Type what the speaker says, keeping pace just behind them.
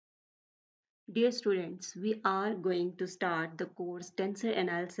Dear students, we are going to start the course Tensor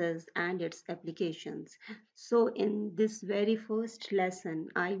Analysis and its applications. So in this very first lesson,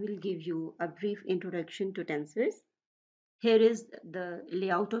 I will give you a brief introduction to tensors. Here is the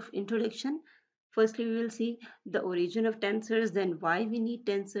layout of introduction. Firstly, we will see the origin of tensors, then why we need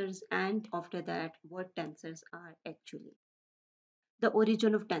tensors, and after that, what tensors are actually. The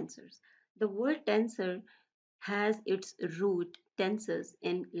origin of tensors. The word tensor has its root tenses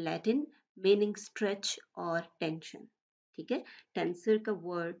in Latin meaning stretch और tension. ठीक है, tensor का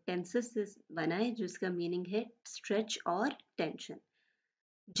word tensor से बना है जिसका meaning है stretch और tension.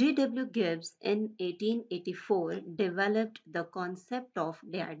 J.W. Gibbs in 1884 developed the concept of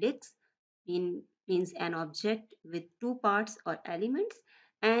dyadics, means an object with two parts or elements,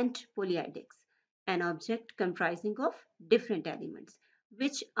 and polyadics, an object comprising of different elements,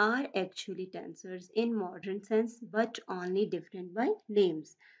 which are actually tensors in modern sense but only different by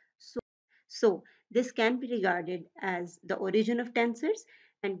names. So this can be regarded as the origin of tensors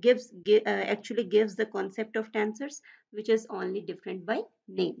and actually gives the concept of tensors which is only different by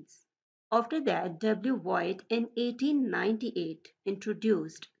names. After that, W. White in 1898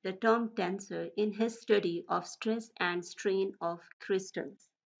 introduced the term tensor in his study of stress and strain of crystals.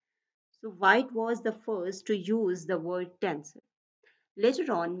 So White was the first to use the word tensor.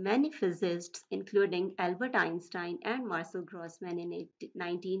 Later on, many physicists, including Albert Einstein and Marcel Grossman in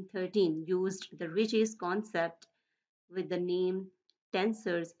 1913, used the Ritchie's concept with the name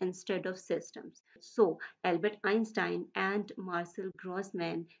tensors instead of systems. So, Albert Einstein and Marcel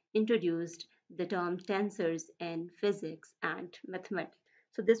Grossman introduced the term tensors in physics and mathematics.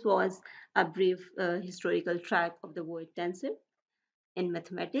 So, this was a brief historical track of the word tensor in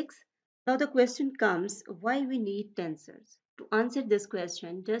mathematics. Now the question comes, why we need tensors? To answer this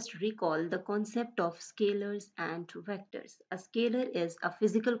question, just recall the concept of scalars and vectors. A scalar is a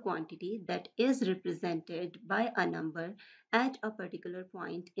physical quantity that is represented by a number at a particular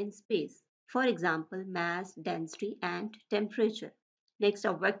point in space. For example, mass, density, and temperature. Next,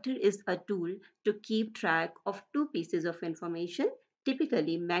 a vector is a tool to keep track of two pieces of information,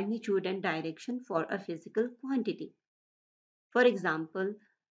 typically magnitude and direction for a physical quantity. For example,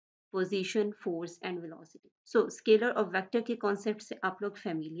 position force and velocity so scalar और vector के concept से आप लोग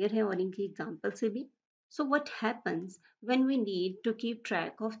familiar हैं और इनकी example से भी so what happens when we need to keep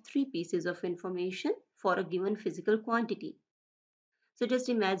track of three pieces of information for a given physical quantity? So just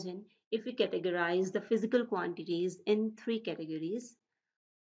imagine if we categorize the physical quantities in three categories.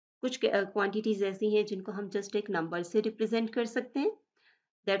 कुछ quantities ऐसी हैं जिनको हम just एक number से represent कर सकते हैं.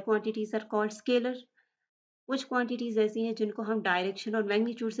 That quantities are called scalar. कुछ क्वांटिटीज ऐसी हैं जिनको हम डायरेक्शन और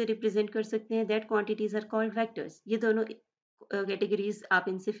मैग्नीट्यूड से रिप्रेजेंट कर सकते हैं. That quantities are called vectors. ये दोनों कैटेगरीज आप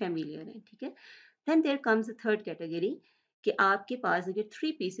इनसे फेमिलियर हैं. ठीक है. Then there comes the third category कि आपके पास अगर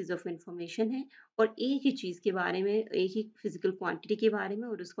थ्री पीसेज ऑफ इंफॉर्मेशन है और एक ही चीज़ के बारे में, एक ही फिजिकल क्वांटिटी के बारे में,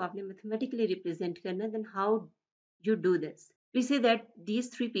 और उसको आपने मैथमेटिकली रिप्रेजेंट करना है, then how you do this? We say that these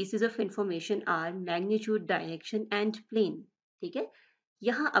three pieces of information are magnitude, direction and plane. ठीक है.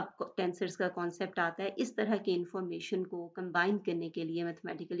 यहाँ अब टेंसर्स का कॉन्सेप्ट आता है. इस तरह की इंफॉर्मेशन को कंबाइन करने के लिए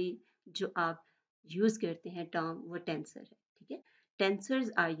मैथमेटिकली जो आप यूज करते हैं टर्म, वो टेंसर है. ठीक है. Tensors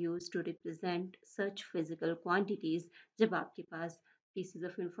are use to represent such physical quantities. जब आपके पास pieces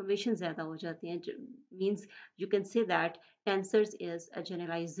of information ज़्यादा हो जाते हैं, means you can say that tensors is a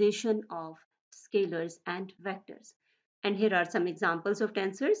generalization of scalars and vectors. And here are some examples of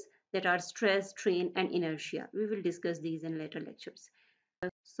tensors that are stress, strain, and inertia. We will discuss these in later lectures.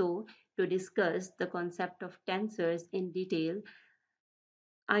 So, to discuss the concept of tensors in detail,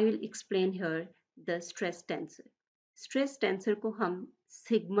 I will explain here the stress tensor. Stress tensor को हम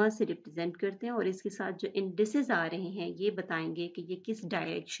sigma से represent करते हैं और इसके साथ जो indices आ रहे हैं ये बताएंगे कि ये किस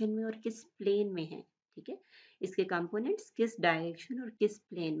डायरेक्शन में और किस प्लेन में है. ठीक है. इसके कंपोनेंट्स किस डायरेक्शन और किस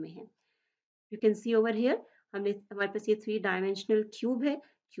प्लेन में है. You can see over here हमारे पास ये थ्री डायमेंशनल क्यूब है.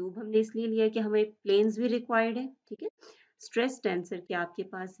 क्यूब हमने इसलिए लिया कि हमें प्लेन्स भी रिक्वायर्ड है. ठीक है. स्ट्रेस टेंसर के आपके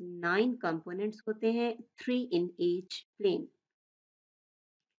पास 9 कंपोनेंट्स होते हैं, 3 इन ईच प्लेन.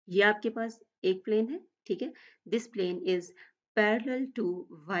 ये आपके पास एक प्लेन है. ठीक है. This plane is parallel to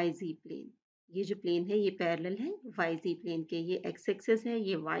YG plane. ये जो प्लेन है ये पैरेलल है वाईजी प्लेन के. ये एक्स एक्सिस है,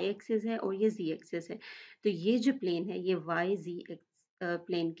 ये वाई एक्सिस है और ये जी एक्सिस है. तो ये जो प्लेन है ये वाई जी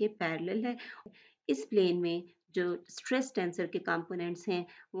प्लेन के पैरेलल है. इस प्लेन में जो स्ट्रेस टेंसर के कंपोनेंट्स हैं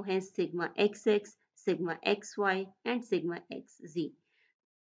वो हैं sigma x x, sigma x Y and sigma x ji.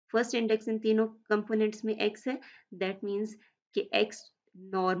 First index इन तीनों कंपोनेंट्स में x है. दैट मीन्स कि x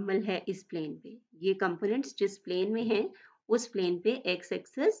नॉर्मल है इस प्लेन पे. ये कंपोनेंट्स जिस प्लेन में हैं उस प्लेन पे x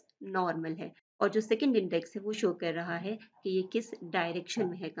एक्सिस नॉर्मल है और जो सेकंड इंडेक्स है वो शो कर रहा है कि ये किस डायरेक्शन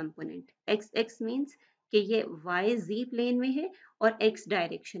में है कंपोनेंट। एक्स एक्स मीन्स कि ये वाई जी प्लेन में है और एक्स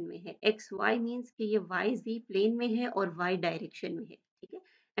डायरेक्शन में है, एक्स वाई मीन्स कि ये वाई जी प्लेन में है और वाई डायरेक्शन में है, ठीक है।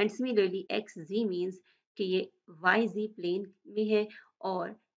 And similarly x ji means कि ये वाई जी प्लेन में है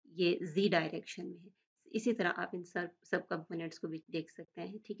और ये जी डायरेक्शन में है। इसी तरह आप इन सब सब कंपोनेंट्स को भी देख सकते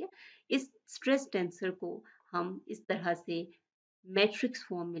हैं, ठीक है। इस स्ट्रेस टेंसर को हम इस तरह से मैट्रिक्स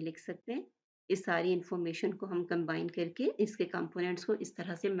फॉर्म में लिख सकते हैं। इस सारी इंफॉर्मेशन को हम कंबाइन करके इसके कंपोनेंट्स को इस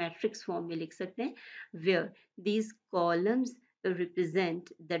तरह से मैट्रिक्स फॉर्म में लिख सकते हैं, where these columns represent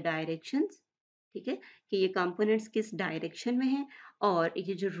the directions, ठीक है, कि ये कंपोनेंट्स किस डायरेक्शन में हैं, और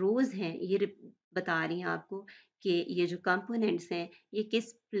ये जो रोज हैं ये बता रही हैं आपको कि ये जो कंपोनेंट्स हैं ये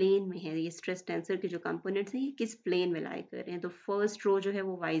किस प्लेन में है, ये स्ट्रेस टेंसर के जो कंपोनेंट्स हैं ये किस प्लेन में लाई कर रहे हैं। तो फर्स्ट रो जो है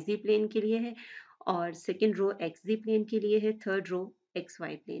वो वाई जी प्लेन के लिए है, और सेकेंड रो एक्स जी प्लेन के लिए है, third row x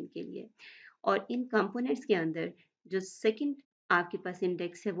Y plane के लिए। और इन कंपोनेंट्स के अंदर जो सेकंड आपके पास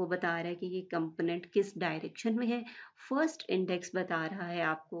इंडेक्स है वो बता रहा है कि ये कंपोनेंट किस डायरेक्शन में है। फर्स्ट इंडेक्स बता रहा है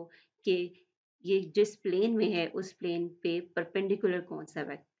आपको कि ये जिस प्लेन में है उस प्लेन पे परपेंडिकुलर कौन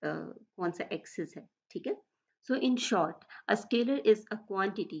सा एक्सिस है, ठीक है। So in short, a scalar is a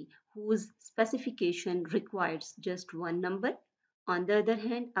quantity whose specification requires just one number. On the other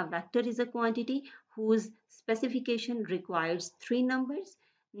hand, a vector is a quantity whose specification requires three numbers,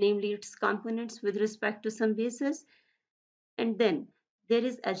 namely its components with respect to some basis. And then there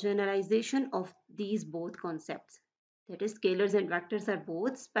is a generalization of these both concepts. That is, scalars and vectors are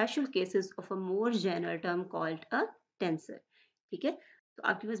both special cases of a more general term called a tensor. ठीक है, तो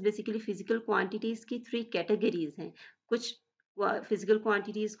आपके पास basically physical quantities की three categories हैं। कुछ physical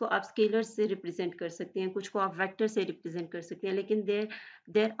quantities को आप scalar से रिप्रेजेंट कर सकते हैं, कुछ को आप वेक्टर से रिप्रेजेंट कर सकते हैं, लेकिन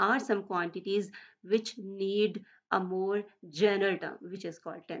there are some quantities which need a more general term which is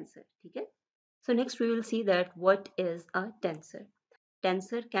called tensor, ठीक है। So next we will see that what is a tensor.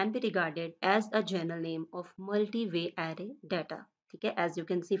 Tensor can be regarded as a general name of multi-way array data. Okay, as you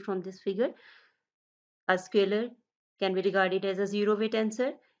can see from this figure, a scalar can be regarded as a zero-way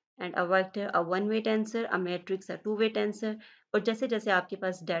tensor, and a vector a one-way tensor, a matrix a two-way tensor. और जैसे जैसे आपके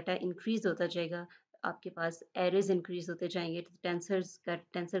पास data increase होता जाएगा, आपके पास arrays increase होते जाएंगे, तो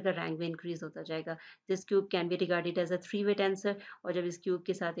टेंसर का रैंक भी इंक्रीज होता जाएगा। This cube can be regarded as a थ्री-वे tensor, और जब इस क्यूब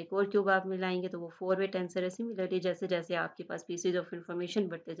के साथ एक और क्यूब आप मिलाएंगे तो वो फोर-वे टेंसर है। सिमिलरली जैसे जैसे आपके पास पीसेज ऑफ इंफॉर्मेशन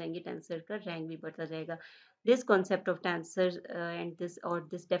बढ़ते जाएंगे, टेंसर का रैंक भी बढ़ता जाएगा। This concept of tensor and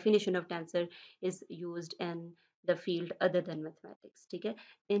this definition of tensor is used in the field other than mathematics, ठीक है।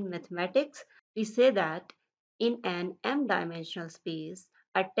 In mathematics we say that in an m-dimensional space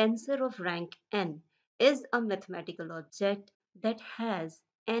a tensor of rank n is a mathematical object that has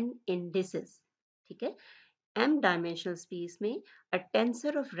n indices, ठीक है। m dimensional space में a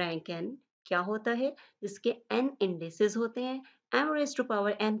tensor of rank n क्या होता है, जिसके n indices होते हैं, m raised to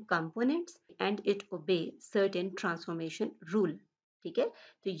power n components and it obey certain transformation rule, ठीक है।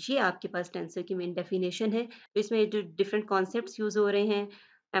 तो ये आपके पास टेंसर की मेन डेफिनेशन है। तो इसमें जो डिफरेंट कॉन्सेप्ट्स यूज हो रहे हैं,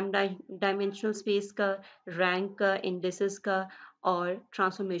 एम डायमेंशनल स्पेस का, रैंक का, इंडिसेस का और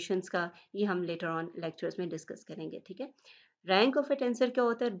ट्रांसफॉर्मेशंस का, ये हम लेटर ऑन लेक्चर्स में डिस्कस करेंगे, ठीक है। Rank of a tensor क्या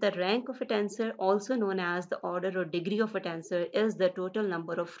होता है? The rank of a tensor, also known as the order or degree of a tensor, is the total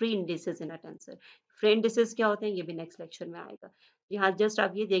number of free indices in a tensor. Free indices क्या होते हैं ये भी next lecture में आएगा। यहाँ जस्ट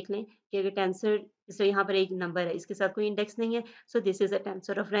आप ये देख लें कि अगर टेंसर, जैसे यहाँ पर एक नंबर है, इसके साथ कोई इंडेक्स नहीं है, so this is a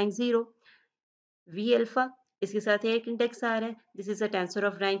tensor of rank 0। V alpha, इसके साथ एक इंडेक्स आ रहा है, this is a tensor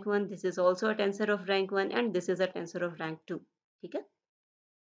of rank 1, this is also a tensor of rank 1 and this is a tensor of rank 2, ठीक है।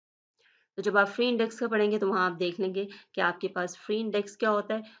 तो जब आप फ्री इंडेक्स का पढ़ेंगे तो वहाँ आप देख लेंगे कि आपके पास फ्री इंडेक्स क्या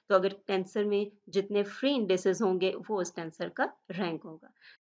होता है। तो अगर टेंसर में जितने फ्री इंडेक्सेस होंगे वो उस टेंसर का रैंक होगा।